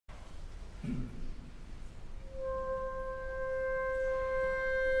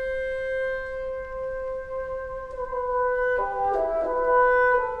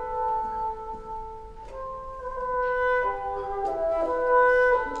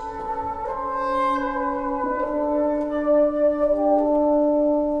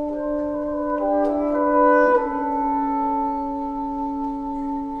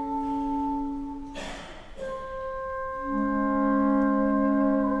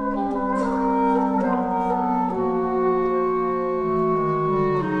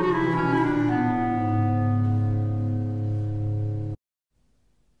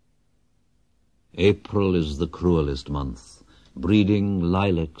April is the cruelest month, breeding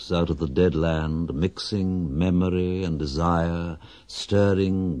lilacs out of the dead land, mixing memory and desire,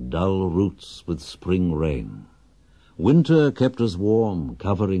 stirring dull roots with spring rain. Winter kept us warm,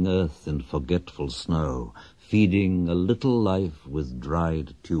 covering earth in forgetful snow, feeding a little life with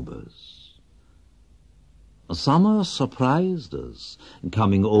dried tubers. Summer surprised us,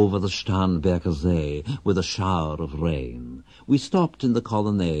 coming over the Starnberger See with a shower of rain. We stopped in the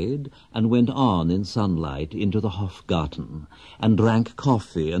colonnade and went on in sunlight into the Hofgarten and drank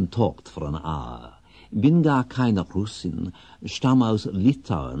coffee and talked for an hour. Bin gar keine Russin, stamm aus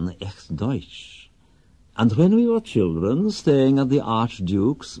Litauen, echt Deutsch. And when we were children, staying at the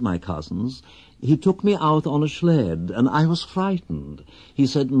Archduke's, my cousin's, he took me out on a sled, and I was frightened. He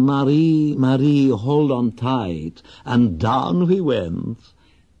said, "Marie, Marie, hold on tight," and down we went.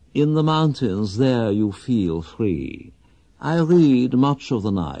 In the mountains, there you feel free. I read much of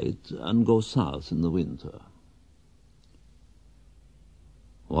the night and go south in the winter.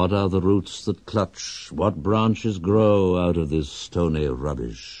 What are the roots that clutch? What branches grow out of this stony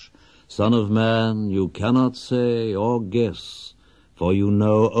rubbish? Son of man, you cannot say or guess, for you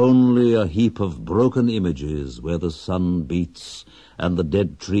know only a heap of broken images where the sun beats and the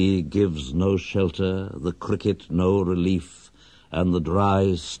dead tree gives no shelter, the cricket no relief, and the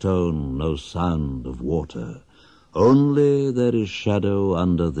dry stone no sound of water. Only there is shadow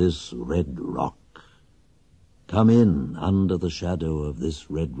under this red rock. Come in under the shadow of this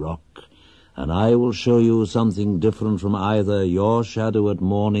red rock, and I will show you something different from either your shadow at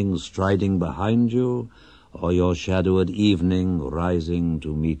morning striding behind you or your shadow at evening rising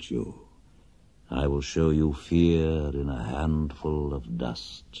to meet you. I will show you fear in a handful of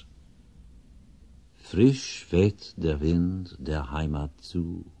dust. Frisch weht der Wind der Heimat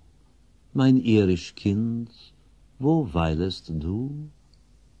zu. Mein irisch Kind, wo weilest du?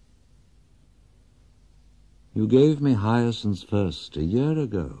 You gave me hyacinths first a year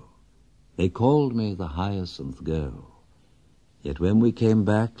ago. They called me the hyacinth girl. Yet when we came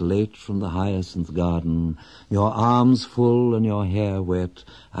back late from the hyacinth garden, your arms full and your hair wet,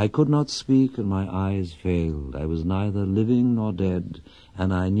 I could not speak and my eyes failed. I was neither living nor dead,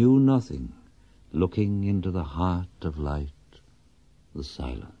 and I knew nothing, looking into the heart of light, the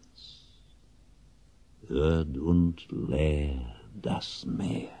silence. Öd und leer das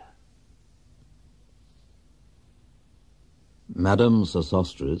Meer. Madame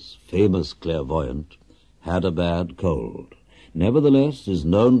Sosostris, famous clairvoyant, had a bad cold. Nevertheless is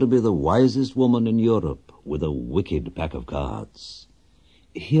known to be the wisest woman in Europe, with a wicked pack of cards.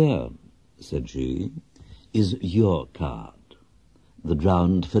 "Here," said she, "is your card, the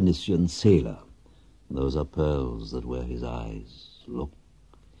drowned Phoenician sailor. Those are pearls that were his eyes. Look.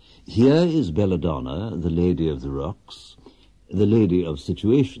 Here is Belladonna, the lady of the rocks, the lady of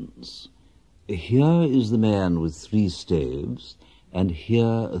situations. Here is the man with 3 staves, and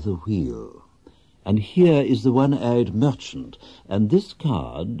here the wheel. And here is the one-eyed merchant, and this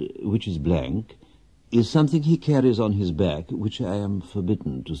card, which is blank, is something he carries on his back, which I am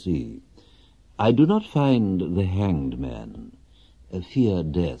forbidden to see. I do not find the hanged man, fear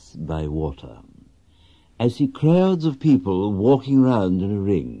death by water. I see crowds of people walking round in a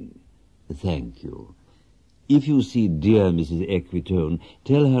ring. Thank you. If you see dear Mrs. Equitone,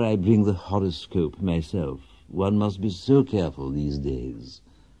 tell her I bring the horoscope myself. One must be so careful these days."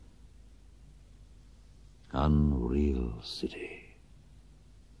 Unreal city.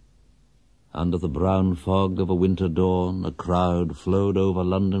 Under the brown fog of a winter dawn, a crowd flowed over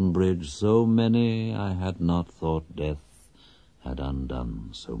London Bridge, so many I had not thought death had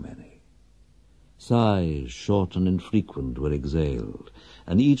undone so many. Sighs, short and infrequent, were exhaled,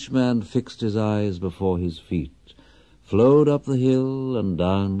 and each man fixed his eyes before his feet, flowed up the hill and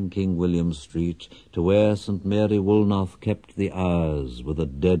down King William Street to where St. Mary Woolnoth kept the hours with a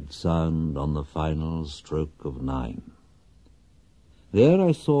dead sound on the final stroke of 9. There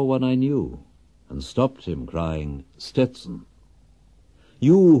I saw one I knew, and stopped him, crying, "Stetson,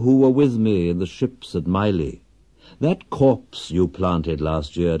 you who were with me in the ships at Miley, that corpse you planted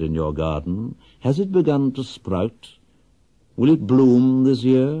last year in your garden, has it begun to sprout? Will it bloom this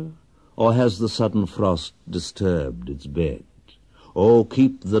year? Or has the sudden frost disturbed its bed? Oh,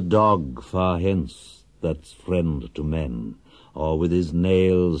 keep the dog far hence, that's friend to men, or with his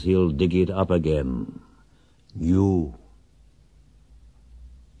nails he'll dig it up again. You,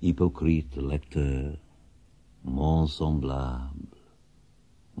 hypocrite lecteur, mon semblable,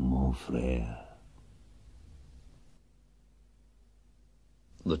 mon frère."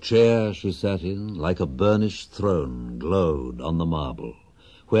 The chair she sat in, like a burnished throne, glowed on the marble.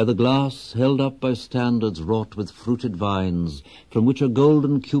 where the glass held up by standards wrought with fruited vines, from which a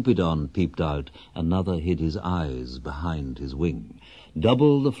golden Cupidon peeped out, another hid his eyes behind his wing.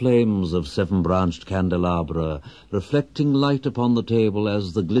 Double the flames of 7-branched candelabra, reflecting light upon the table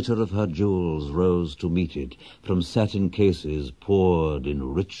as the glitter of her jewels rose to meet it, from satin cases poured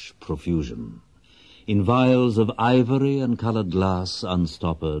in rich profusion. In vials of ivory and coloured glass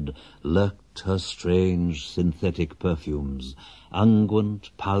unstoppered lurked her strange synthetic perfumes, unguent,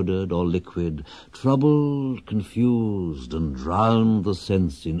 powdered, or liquid, troubled, confused, and drowned the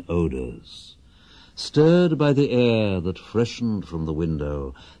sense in odours. Stirred by the air that freshened from the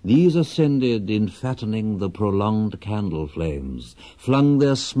window, these ascended in fattening the prolonged candle flames, flung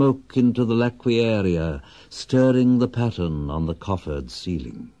their smoke into the laquiaria, stirring the pattern on the coffered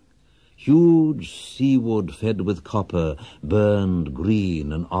ceiling. Huge seawood fed with copper burned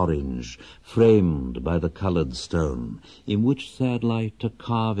green and orange, framed by the coloured stone, in which sad light a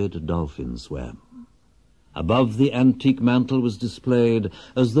carved dolphin swam. Above the antique mantel was displayed,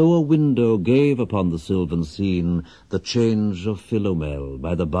 as though a window gave upon the sylvan scene, the change of Philomel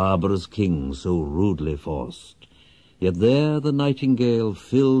by the barbarous king so rudely forced. Yet there the nightingale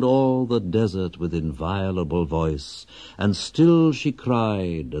filled all the desert with inviolable voice, and still she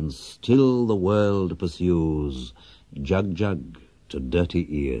cried, and still the world pursues, jug jug to dirty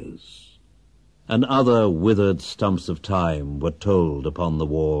ears. And other withered stumps of time were told upon the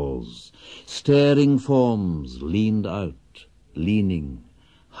walls. Staring forms leaned out, leaning,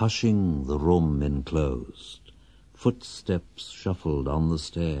 hushing the room enclosed. Footsteps shuffled on the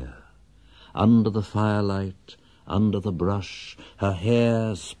stair. Under the firelight, under the brush, her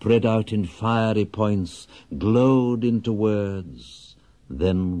hair, spread out in fiery points, glowed into words,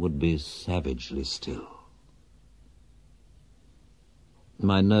 then would be savagely still.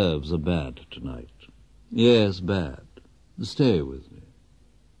 My nerves are bad tonight. Yes, bad. Stay with me.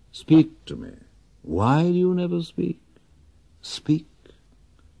 Speak to me. Why do you never speak? Speak.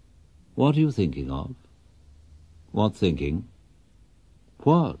 What are you thinking of? What thinking?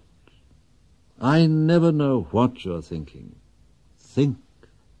 What? I never know what you're thinking. Think.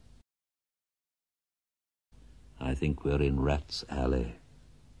 I think we're in Rat's Alley,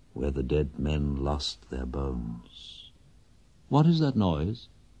 where the dead men lost their bones. What is that noise?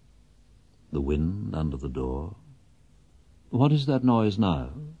 The wind under the door. What is that noise now?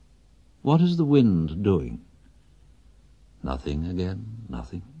 What is the wind doing? Nothing again,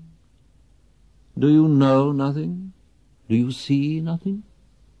 nothing. Do you know nothing? Do you see nothing?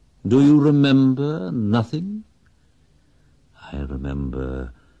 Do you remember nothing? I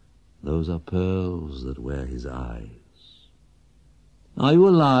remember those are pearls that wear his eyes. Are you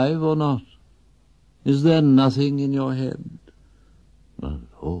alive or not? Is there nothing in your head?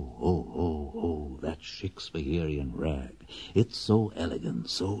 Oh, that Shakespearean rag. It's so elegant,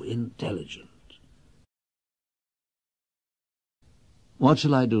 so intelligent. What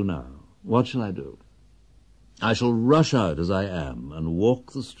shall I do now? What shall I do? I shall rush out as I am and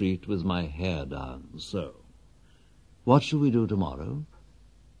walk the street with my hair down, so. What shall we do tomorrow?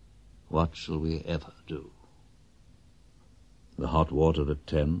 What shall we ever do? The hot water at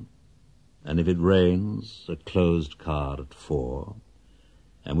 10, and if it rains, a closed car at 4,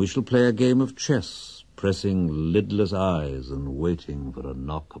 and we shall play a game of chess, pressing lidless eyes and waiting for a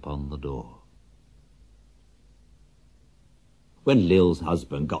knock upon the door. When Lil's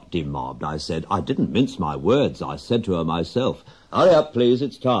husband got demobbed, I said, I didn't mince my words. I said to her myself, hurry up, please,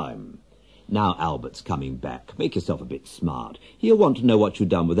 it's time. Now Albert's coming back. Make yourself a bit smart. He'll want to know what you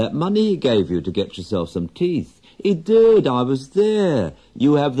done with that money he gave you to get yourself some teeth. He did. I was there.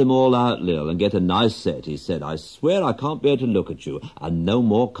 You have them all out, Lil, and get a nice set, he said. I swear I can't bear to look at you, and no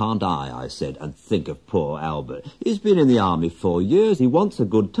more can't I said, and think of poor Albert. He's been in the army 4 years. He wants a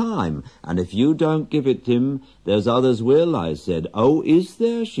good time, and if you don't give it him, there's others will, I said. Oh, is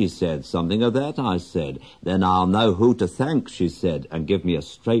there? She said. Something of that, I said. Then I'll know who to thank, she said, and give me a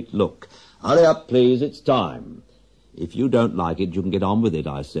straight look. Hurry up, please, it's time. If you don't like it, you can get on with it,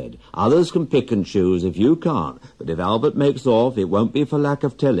 I said. Others can pick and choose if you can't. But if Albert makes off, it won't be for lack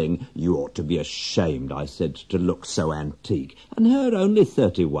of telling. You ought to be ashamed, I said, to look so antique. And her only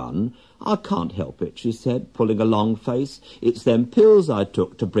 31. I can't help it, she said, pulling a long face. It's them pills I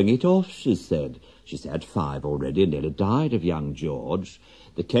took to bring it off, she said. She's had 5 already and nearly died of young George.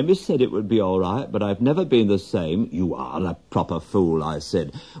 The chemist said it would be all right, but I've never been the same. You are a proper fool, I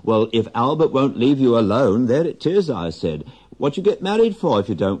said. Well, if Albert won't leave you alone, there it is, I said. What you get married for if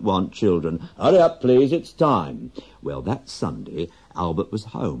you don't want children? Hurry up, please, it's time. Well, that Sunday, Albert was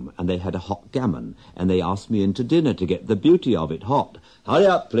home, and they had a hot gammon, and they asked me in to dinner to get the beauty of it hot. Hurry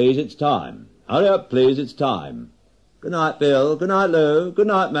up, please, it's time. Hurry up, please, it's time. Good night, Bill. Good night, Lou. Good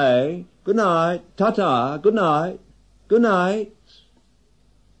night, May. Good night. Ta-ta. Good night. Good night.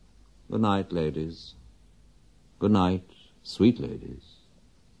 Good night, ladies. Good night, sweet ladies.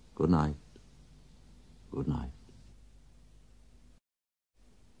 Good night. Good night.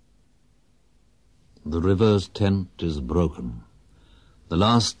 The river's tent is broken. The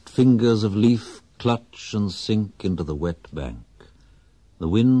last fingers of leaf clutch and sink into the wet bank. The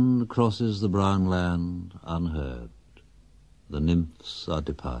wind crosses the brown land unheard. The nymphs are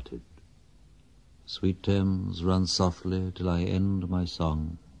departed. Sweet Thames, run softly till I end my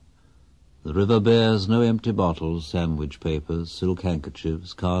song. The river bears no empty bottles, sandwich papers, silk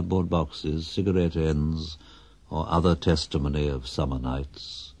handkerchiefs, cardboard boxes, cigarette ends, or other testimony of summer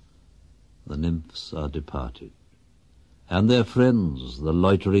nights. The nymphs are departed, and their friends, the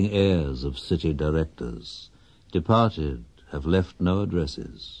loitering heirs of city directors, departed, have left no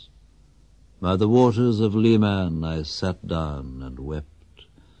addresses. By the waters of Leman I sat down and wept.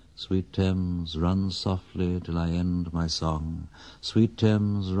 Sweet Thames, run softly till I end my song. Sweet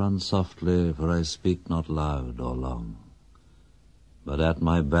Thames, run softly, for I speak not loud or long. But at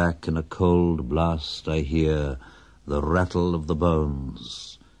my back in a cold blast I hear the rattle of the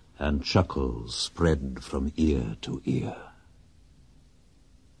bones, and chuckles spread from ear to ear.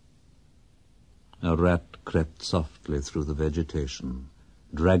 A rat crept softly through the vegetation,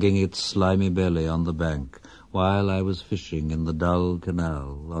 dragging its slimy belly on the bank, while I was fishing in the dull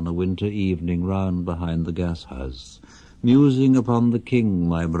canal on a winter evening round behind the gas-house, musing upon the king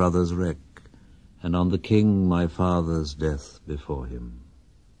my brother's wreck, and on the king my father's death before him.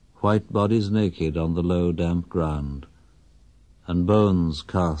 White bodies naked on the low damp ground, and bones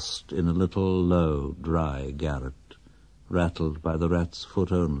cast in a little low dry garret, rattled by the rat's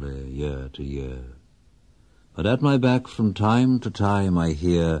foot only year to year. But at my back from time to time I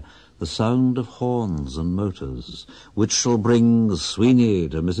hear the sound of horns and motors, which shall bring Sweeney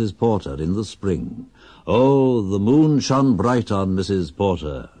to Mrs. Porter in the spring. Oh, the moon shone bright on Mrs.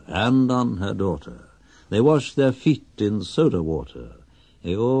 Porter and on her daughter. They washed their feet in soda water,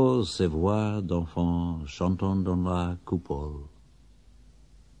 et oh, ces voix d'enfants chantant dans la coupole.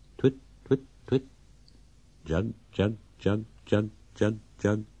 Twit, twit, twit, jug, jug, jug, jug, jug,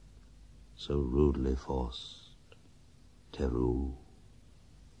 jug, so rudely forced. Teru.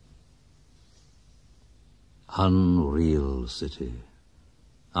 Unreal city.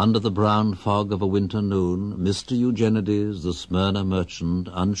 Under the brown fog of a winter noon, Mr. Eugenides, the Smyrna merchant,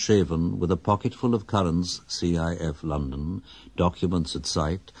 unshaven, with a pocketful of currants, CIF London, documents at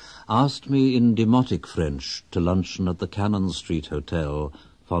sight, asked me in demotic French to luncheon at the Cannon Street Hotel,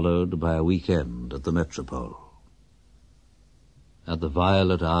 followed by a weekend at the Metropole. At the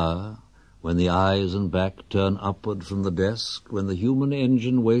violet hour, when the eyes and back turn upward from the desk, when the human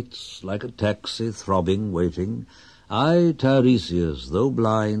engine waits like a taxi throbbing, waiting, I, Tiresias, though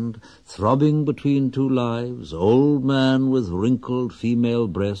blind, throbbing between two lives, old man with wrinkled female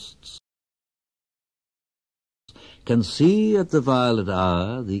breasts, can see at the violet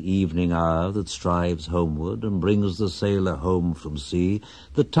hour, the evening hour that strives homeward and brings the sailor home from sea,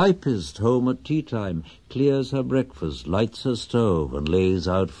 the typist home at tea-time, clears her breakfast, lights her stove, and lays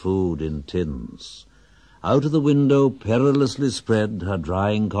out food in tins. Out of the window, perilously spread, her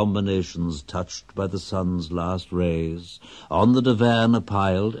drying combinations touched by the sun's last rays. On the divan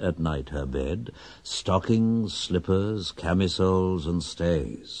piled, at night her bed, stockings, slippers, camisoles, and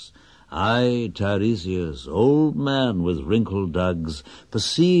stays. I, Tiresias, old man with wrinkled dugs,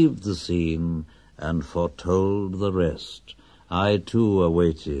 perceived the scene and foretold the rest. I, too,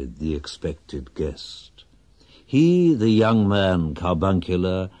 awaited the expected guest. He, the young man,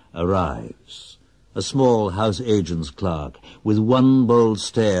 carbuncular, arrives. A small house agent's clerk, with one bold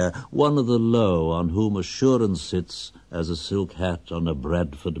stare, one of the low on whom assurance sits as a silk hat on a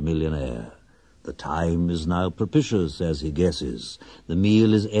Bradford millionaire. The time is now propitious, as he guesses. The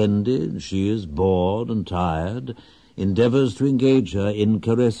meal is ended, she is bored and tired, endeavours to engage her in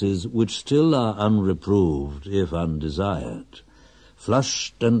caresses which still are unreproved, if undesired.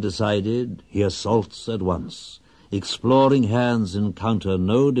 Flushed and decided, he assaults at once. Exploring hands encounter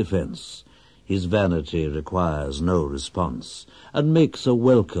no defence. His vanity requires no response, and makes a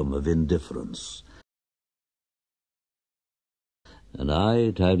welcome of indifference. And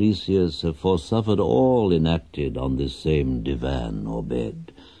I, Tiresias, have forsuffered all enacted on this same divan or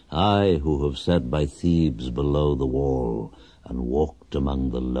bed, I who have sat by Thebes below the wall, and walked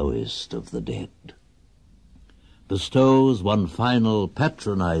among the lowest of the dead. Bestows one final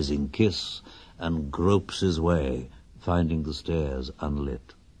patronizing kiss, and gropes his way, finding the stairs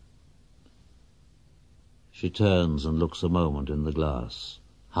unlit. She turns and looks a moment in the glass,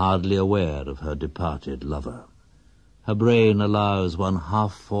 hardly aware of her departed lover. Her brain allows one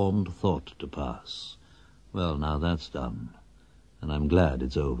half-formed thought to pass. Well, now that's done, and I'm glad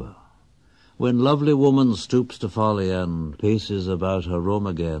it's over. When lovely woman stoops to folly and paces about her room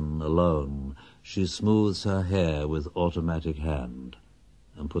again alone, she smooths her hair with automatic hand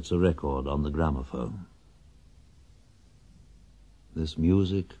and puts a record on the gramophone. This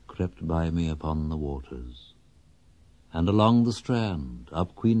music crept by me upon the waters, and along the Strand,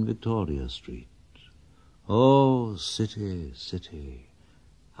 up Queen Victoria Street. Oh, city, city,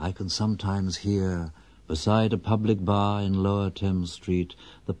 I can sometimes hear, beside a public bar in Lower Thames Street,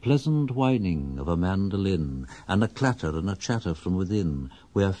 the pleasant whining of a mandolin, and a clatter and a chatter from within,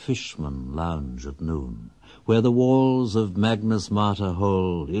 where fishmen lounge at noon, where the walls of Magnus Mater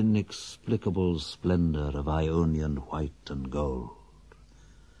hold inexplicable splendor of Ionian white and gold.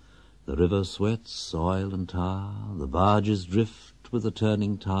 The river sweats oil and tar, the barges drift with the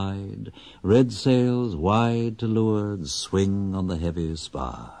turning tide, red sails wide to leeward swing on the heavy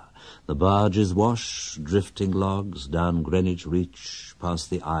spar. The barges wash drifting logs down Greenwich Reach past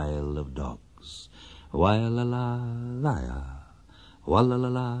the Isle of Dogs. Wah-la-la-la-la,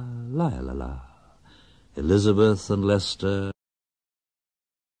 wah-la-la-la-la-la. Elizabeth and Leicester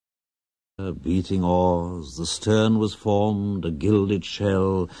beating oars, the stern was formed a gilded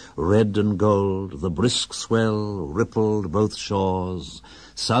shell, red and gold, the brisk swell rippled both shores,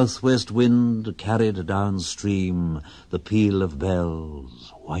 southwest wind carried downstream the peal of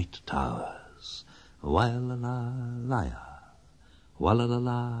bells, white towers, wah-la-la-la-la,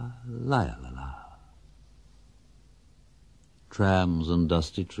 wah-la-la-la-la-la. Trams and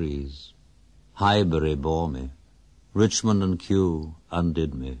dusty trees, Highbury bore me, Richmond and Kew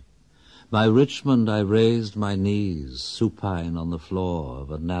undid me. By Richmond I raised my knees, supine on the floor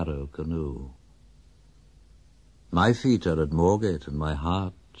of a narrow canoe. My feet are at Moorgate and my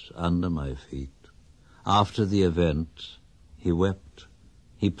heart under my feet. After the event, he wept.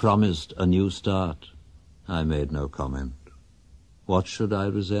 He promised a new start. I made no comment. What should I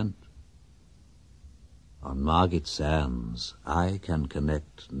resent? On Margate Sands, I can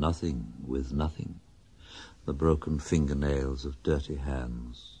connect nothing with nothing. The broken fingernails of dirty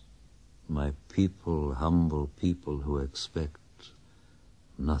hands. My people, humble people who expect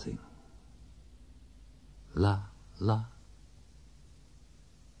nothing. La, la.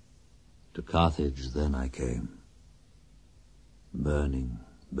 To Carthage then I came. Burning,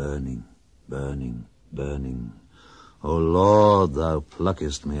 burning, burning, burning. O Lord, thou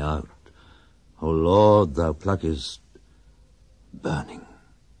pluckest me out. O Lord, thou pluckest burning.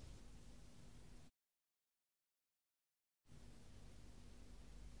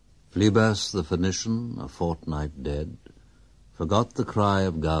 Phlebas the Phoenician, a fortnight dead, forgot the cry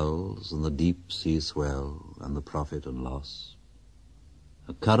of gulls and the deep sea swell and the profit and loss.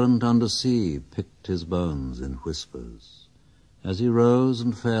 A current under sea picked his bones in whispers. As he rose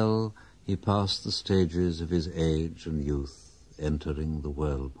and fell, he passed the stages of his age and youth, entering the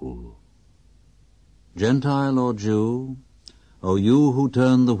whirlpool. Gentile or Jew, O you who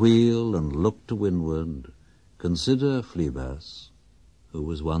turn the wheel and look to windward, consider Phlebas, who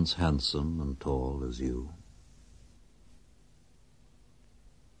was once handsome and tall as you.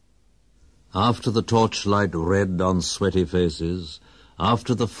 After the torchlight red on sweaty faces,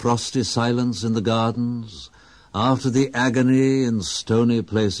 after the frosty silence in the gardens, after the agony in stony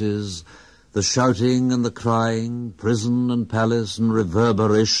places, the shouting and the crying, prison and palace and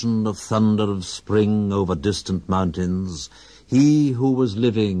reverberation of thunder of spring over distant mountains, he who was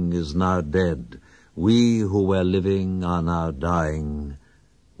living is now dead. We who were living are now dying.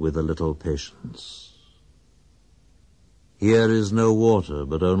 With a little patience. Here is no water,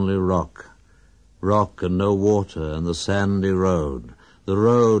 but only rock. Rock and no water, and the sandy road, the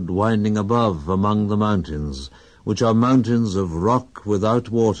road winding above among the mountains, which are mountains of rock without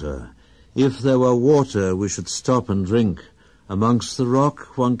water. If there were water, we should stop and drink. Amongst the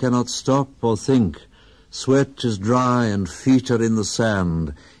rock, one cannot stop or think. Sweat is dry and feet are in the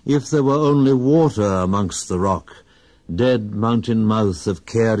sand. If there were only water amongst the rock, dead mountain mouth of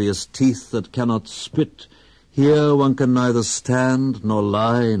carious teeth that cannot spit. Here one can neither stand, nor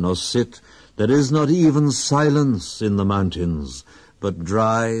lie, nor sit. There is not even silence in the mountains, but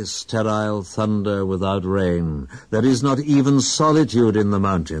dry, sterile thunder without rain. There is not even solitude in the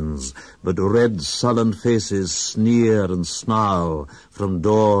mountains, but red, sullen faces sneer and snarl from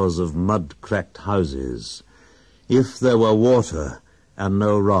doors of mud-cracked houses. If there were water and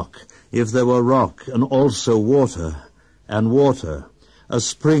no rock, if there were rock and also water, and water, a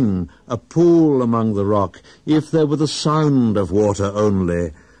spring, a pool among the rock, if there were the sound of water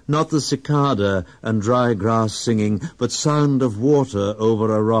only, not the cicada and dry grass singing, but sound of water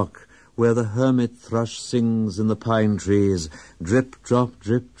over a rock, where the hermit thrush sings in the pine trees, drip, drop,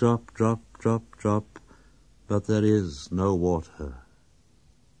 drip, drop, drop, drop, drop, but there is no water.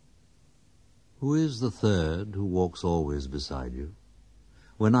 Who is the third who walks always beside you?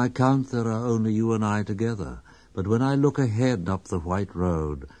 When I count, there are only you and I together, but when I look ahead up the white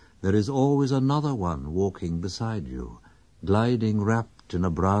road, there is always another one walking beside you, gliding wrapped in a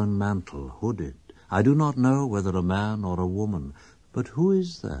brown mantle, hooded. I do not know whether a man or a woman, but who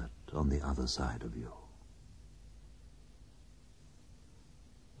is that on the other side of you?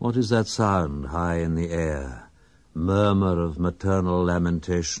 What is that sound high in the air? Murmur of maternal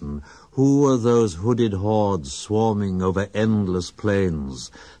lamentation. Who are those hooded hordes swarming over endless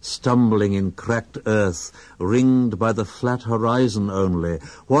plains, stumbling in cracked earth, ringed by the flat horizon only?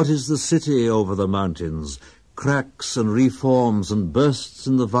 What is the city over the mountains? Cracks and reforms and bursts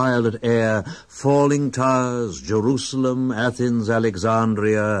in the violet air, falling towers, Jerusalem, Athens,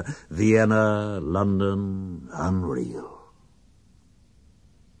 Alexandria, Vienna, London, unreal.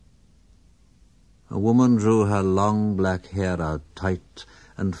 A woman drew her long black hair out tight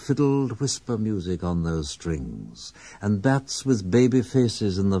and fiddled whisper music on those strings, and bats with baby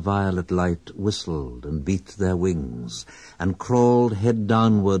faces in the violet light whistled and beat their wings, and crawled head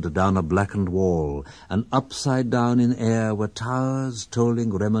downward down a blackened wall, and upside down in air were towers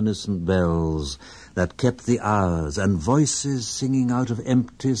tolling reminiscent bells that kept the hours, and voices singing out of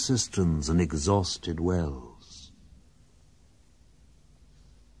empty cisterns and exhausted wells.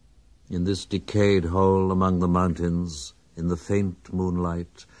 In this decayed hole among the mountains, in the faint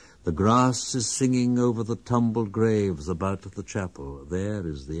moonlight, the grass is singing over the tumbled graves about the chapel. There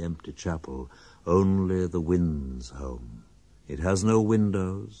is the empty chapel, only the wind's home. It has no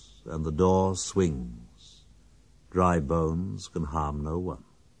windows, and the door swings. Dry bones can harm no one.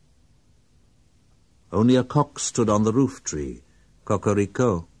 Only a cock stood on the roof tree,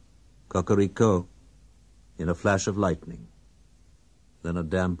 cocorico, cocorico, in a flash of lightning. Then a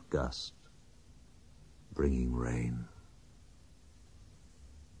damp gust, bringing rain.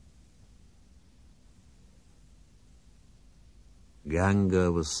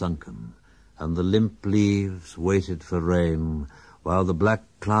 Ganga was sunken, and the limp leaves waited for rain, while the black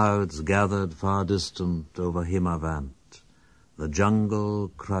clouds gathered far distant over Himavant. The jungle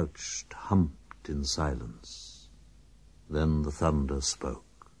crouched, humped in silence. Then the thunder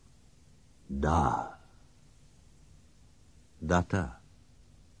spoke. Da. Datta.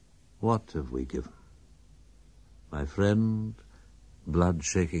 What have we given? My friend, blood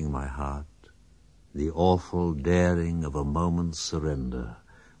shaking my heart, the awful daring of a moment's surrender,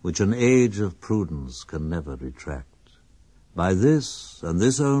 which an age of prudence can never retract. By this, and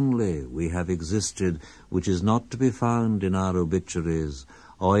this only, we have existed, which is not to be found in our obituaries,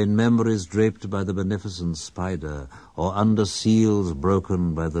 or in memories draped by the beneficent spider, or under seals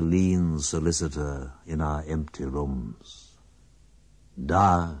broken by the lean solicitor in our empty rooms.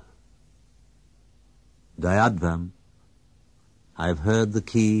 Dayadvam. I have heard the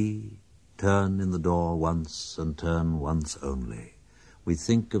key turn in the door once and turn once only. We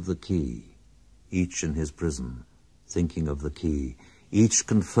think of the key, each in his prison, thinking of the key. Each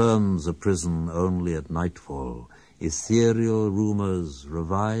confirms a prison only at nightfall. Ethereal rumors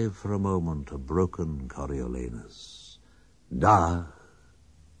revive for a moment a broken Coriolanus.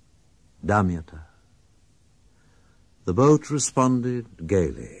 Damietta. The boat responded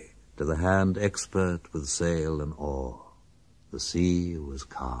gaily to the hand expert with sail and oar. The sea was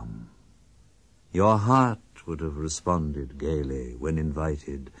calm. Your heart would have responded gaily when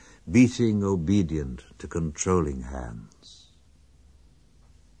invited, beating obedient to controlling hands.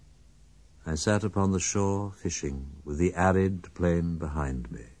 I sat upon the shore fishing with the arid plain behind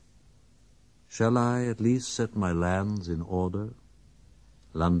me. Shall I at least set my lands in order?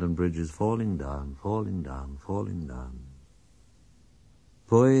 London Bridge is falling down, falling down, falling down.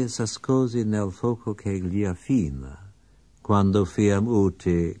 Poi s'ascosi nel fuoco che gli affina, quando fiam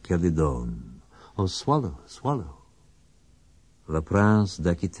ute che li don. Oh, swallow, swallow. La prince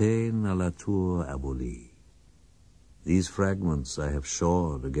d'Aquitaine à la tour abolie. These fragments I have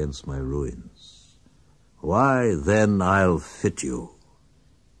shored against my ruins. Why, then I'll fit you.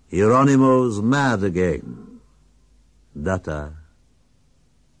 Hieronymo's mad again. Datta,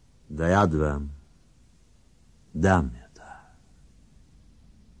 Dayadvam, Damietta.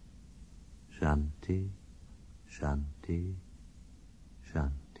 Shanti, Shanti,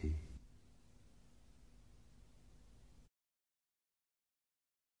 Shanti.